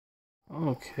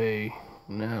Okay,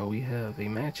 now we have a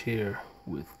match here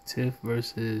with Tiff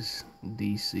versus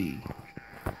DC.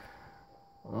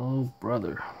 Oh,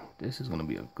 brother, this is gonna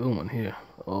be a good one here.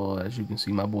 Oh, as you can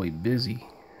see, my boy Busy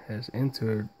has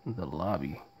entered the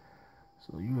lobby.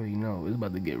 So you already know it's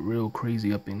about to get real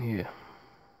crazy up in here.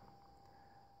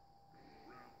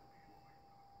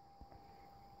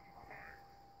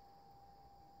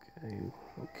 Okay,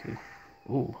 okay.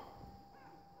 Oh.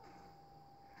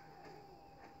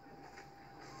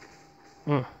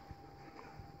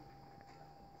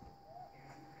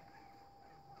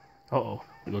 Uh-oh.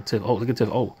 Look at Tiff. Oh, look at Tiff.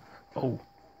 Oh. Oh.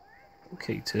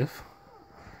 Okay, Tiff.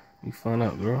 You find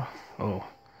out, girl. Oh.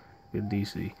 Good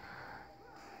DC.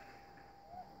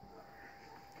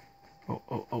 Oh,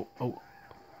 oh, oh, oh.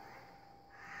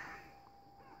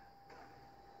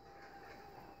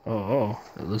 Oh, oh.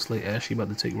 It looks like Ashley about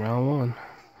to take round one.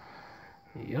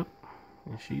 Yep.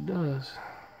 And she does.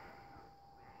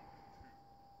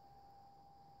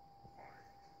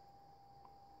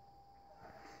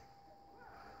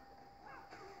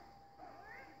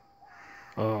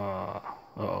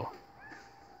 Uh-oh.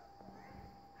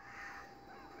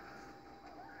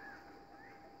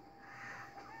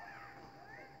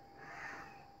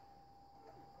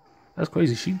 That's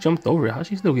crazy. She jumped over it. How'd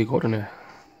she still get caught in there?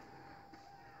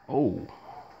 Oh.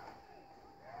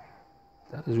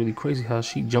 That is really crazy how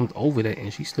she jumped over that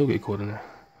and she still get caught in there.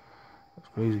 That's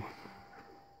crazy.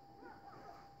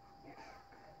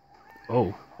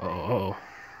 Oh. Uh-oh.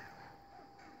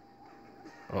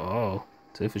 Uh-oh.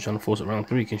 Tiff is trying to force it round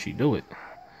three. Can she do it?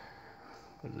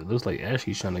 It looks like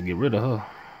Ashley's trying to get rid of her.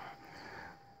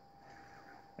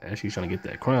 Ashley's trying to get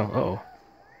that crown. Uh-oh.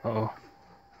 Uh-oh.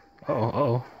 Uh-oh.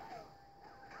 Uh-oh.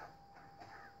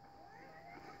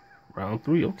 Round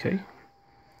three. Okay.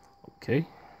 Okay.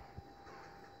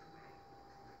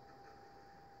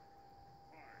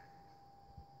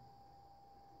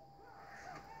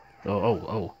 Oh, oh,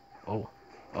 oh, oh,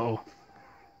 oh.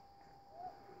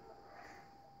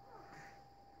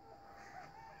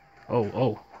 Oh,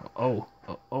 oh, oh,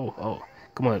 oh, oh, oh.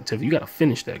 Come on, Tiff. You gotta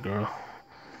finish that, girl.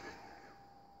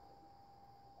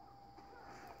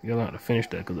 You gotta know how to finish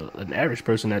that, because an average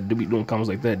person that do be doing combos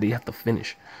like that, they have to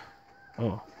finish.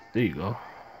 Oh, there you go.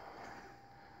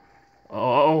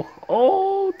 Oh,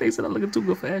 oh, they said I'm looking too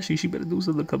good for Ashley. She better do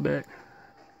something to come back.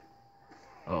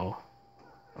 Oh,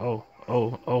 oh,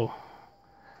 oh, oh.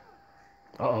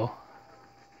 Uh-oh.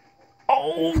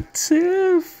 Oh,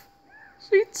 Tiff.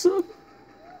 She took.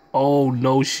 Oh,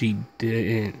 no, she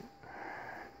didn't.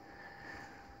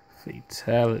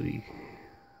 Fatality.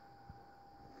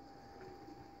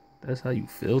 That's how you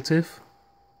feel, Tiff?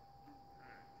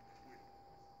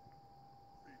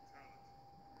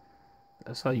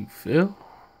 That's how you feel?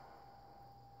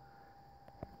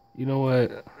 You know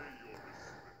what?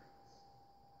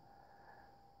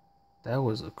 That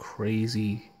was a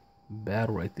crazy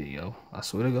battle right there, yo. I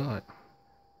swear to God.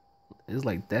 It's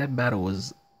like that battle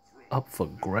was up for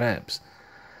grabs.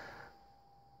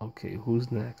 Okay, who's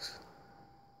next?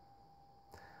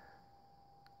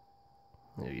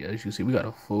 Yeah, as you see, we got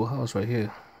a full house right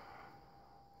here.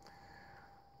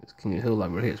 This King of Hill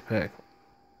like right here is packed.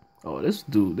 Oh, this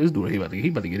dude right here he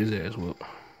about to get his ass whooped.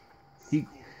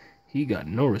 He got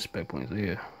no respect points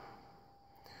here.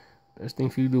 Best thing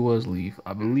for you to do was leave.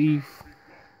 I believe.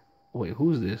 Wait,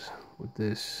 who's this? With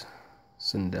this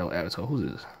Sindel avatar? Who's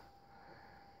this?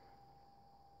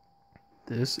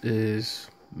 This is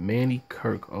Manny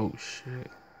Kirk. Oh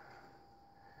shit.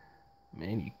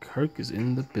 Manny Kirk is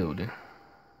in the building.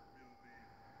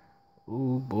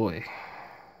 Oh boy.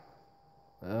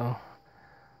 Well,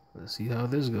 let's see how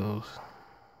this goes.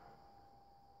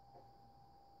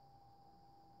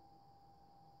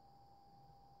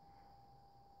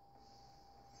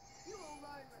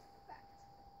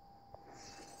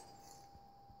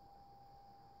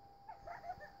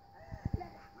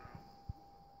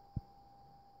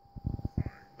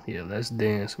 Yeah, let's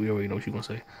dance. We already know what you're gonna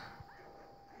say.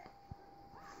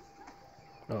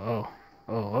 Oh, oh,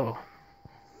 oh,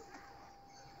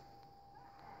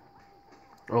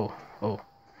 oh, oh, oh.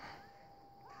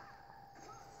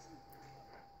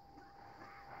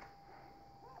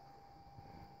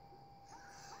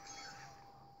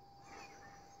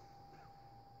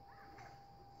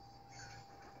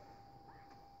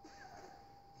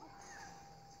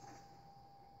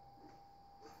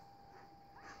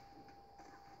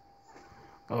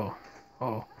 Oh,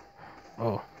 oh,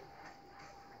 oh.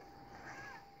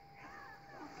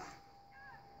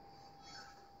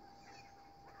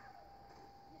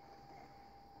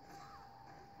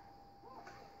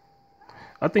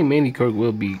 I think Manny Kirk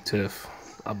will beat Tiff.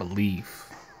 I believe.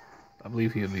 I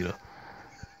believe he'll beat her.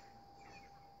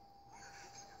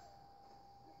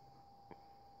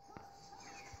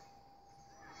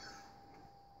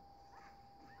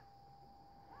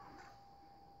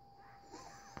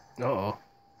 Uh-oh.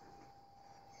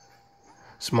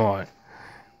 Smart.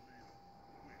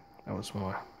 That was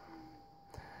smart.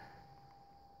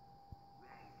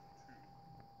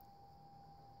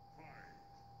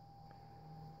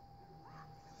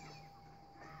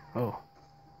 Oh.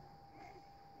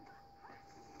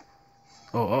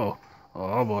 Oh.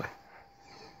 Oh, boy.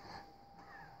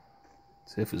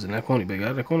 See if it's in that corner. Big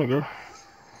out of that corner, girl.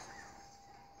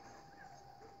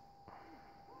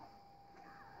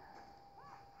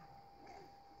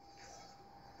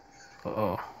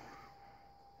 Uh-oh.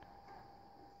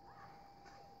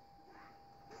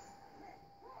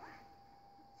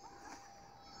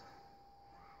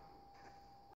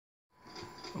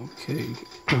 Okay.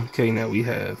 Okay, now we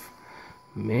have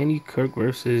Manny Kirk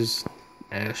versus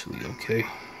Ashley. Okay.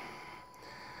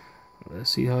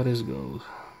 Let's see how this goes.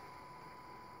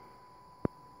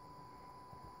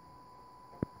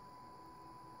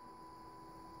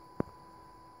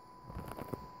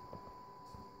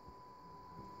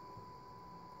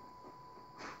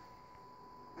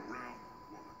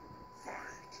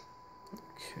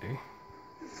 Okay.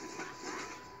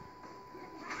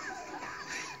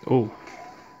 Oh.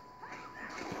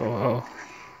 Oh.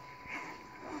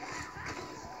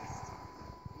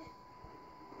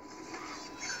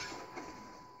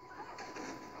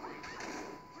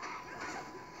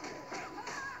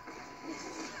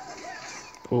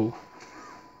 Oh.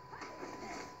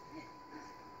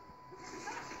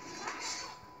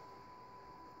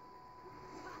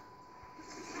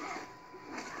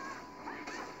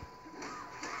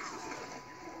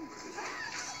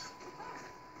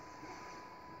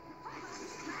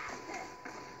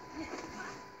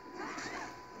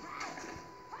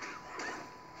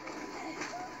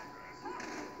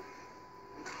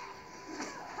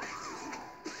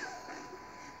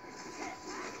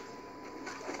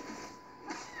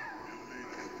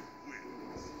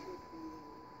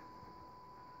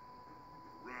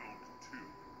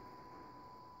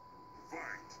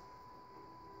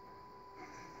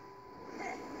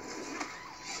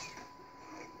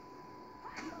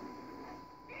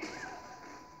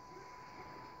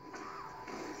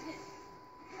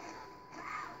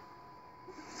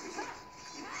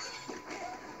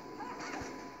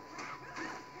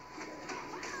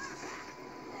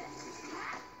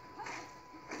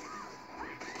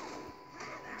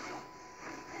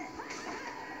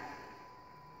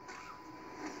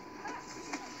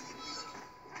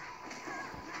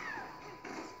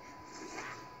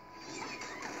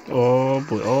 Oh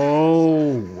boy.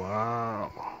 Oh wow.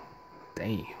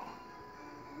 Damn.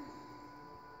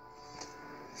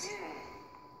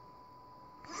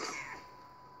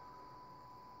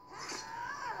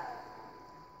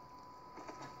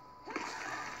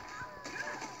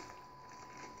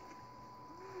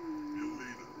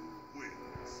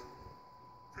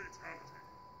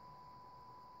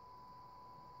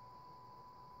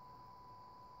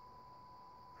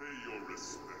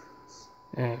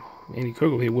 Damn, Manny Kirk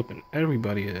over here whipping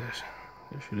everybody's ass.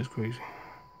 That shit is crazy.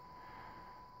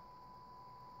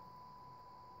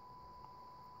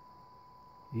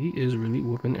 He is really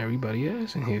whooping everybody's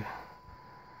ass in here.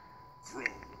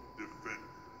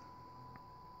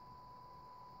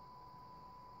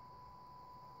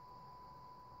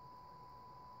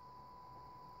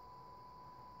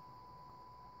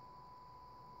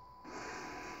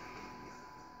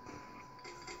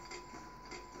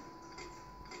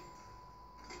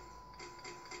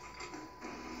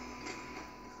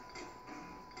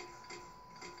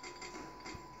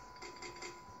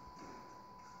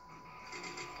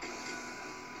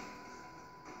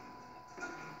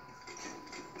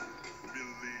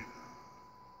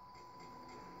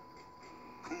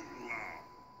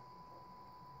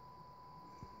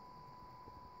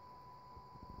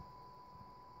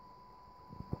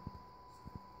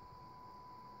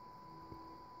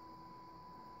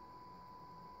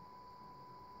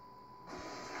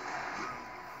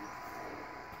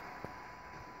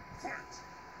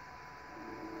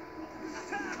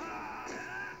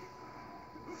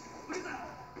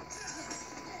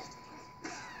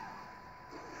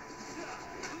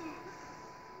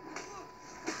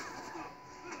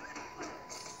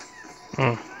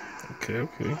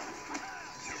 Okay.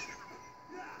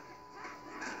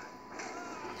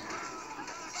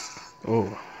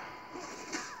 Oh.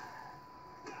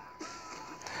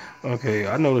 Okay,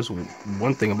 I noticed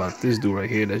one thing about this dude right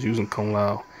here that's using Kung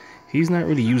Lao. He's not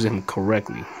really using him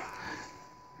correctly.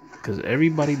 Because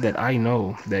everybody that I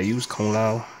know that use Kung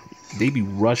Lao, they be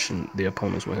rushing their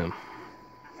opponents with him.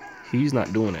 He's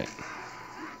not doing that.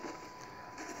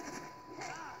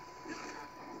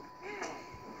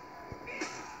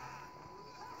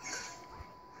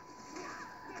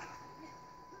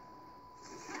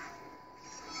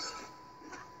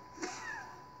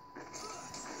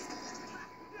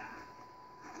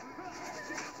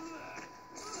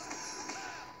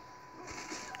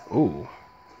 Oh.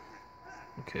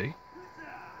 Okay.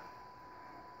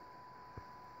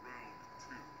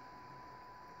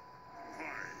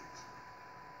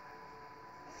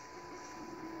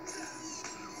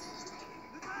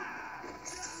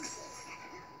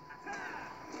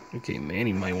 Okay, man,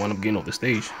 he might wind up getting off the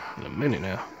stage in a minute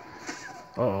now.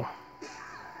 Uh-oh.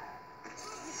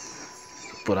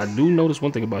 But I do notice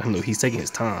one thing about him, though. He's taking his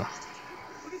time.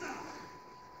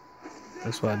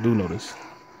 That's what I do notice.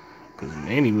 Because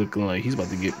Manny looking like he's about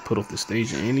to get put off the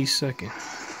stage in any second.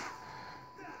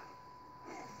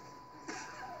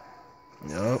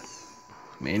 Yup.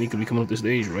 Manny could be coming off the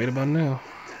stage right about now.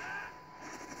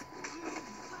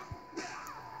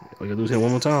 All you gotta do is hit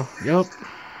one more time. Yup.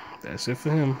 That's it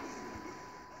for him.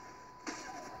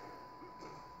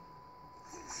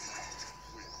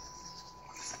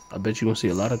 I bet you're gonna see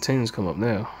a lot of 10s come up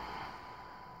now.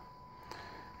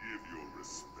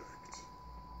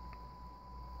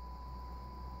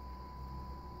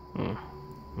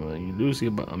 Well, you do see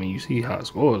about, I mean, you see high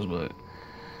scores, but